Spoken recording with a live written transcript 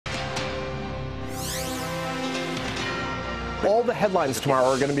all the headlines tomorrow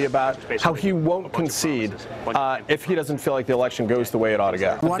are going to be about how he won't concede if he doesn't feel like the election goes the way it ought to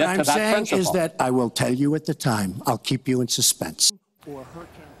go. What I'm saying is that I will tell you at the time. I'll keep you in suspense.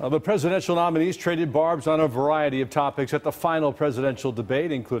 The presidential nominees traded barbs on a variety of topics at the final presidential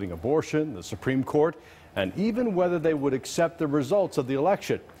debate, including abortion, the Supreme Court, and even whether they would accept the results of the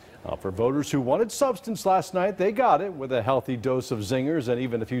election. For voters who wanted substance last night, they got it with a healthy dose of zingers and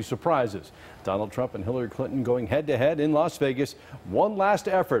even a few surprises. Donald Trump and Hillary Clinton going head-to-head in Las Vegas. One last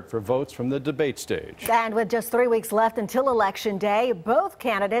effort for votes from the debate stage. And with just 3 weeks left until Election Day, both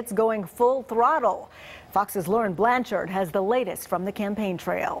candidates going full throttle. Fox's Lauren Blanchard has the latest from the campaign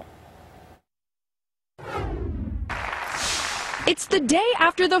trail. It's the day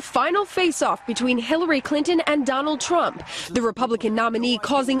after the final face-off between Hillary Clinton and Donald Trump. The Republican nominee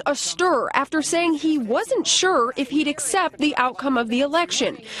causing a stir after saying he wasn't sure if he'd accept the outcome of the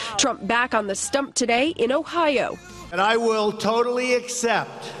election. Trump back on the stump today in Ohio. And I will totally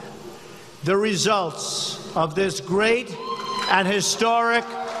accept the results of this great and historic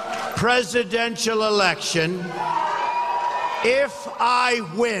presidential election if I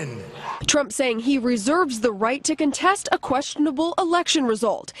win. Trump saying he reserves the right to contest a questionable election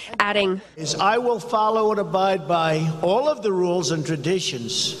result, adding, I will follow and abide by all of the rules and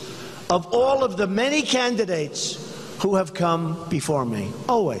traditions of all of the many candidates who have come before me,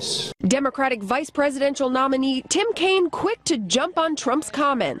 always. Democratic vice presidential nominee Tim Kaine quick to jump on Trump's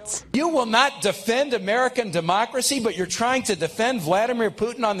comments. You will not defend American democracy, but you're trying to defend Vladimir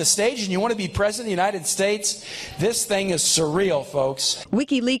Putin on the stage, and you want to be president of the United States? This thing is surreal, folks.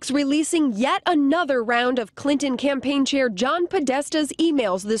 WikiLeaks releasing yet another round of Clinton campaign chair John Podesta's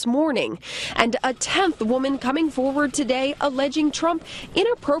emails this morning. And a 10th woman coming forward today alleging Trump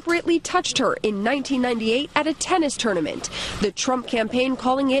inappropriately touched her in 1998 at a tennis tournament. The Trump campaign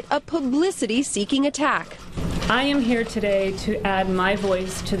calling it a publicity-seeking attack. I am here today to add my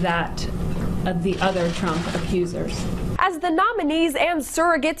voice to that of the other Trump accusers. As the nominees and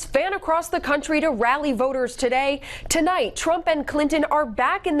surrogates fan across the country to rally voters today, tonight Trump and Clinton are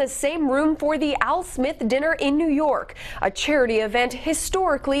back in the same room for the Al Smith dinner in New York, a charity event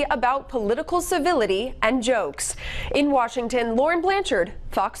historically about political civility and jokes. In Washington, Lauren Blanchard,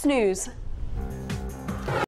 Fox News.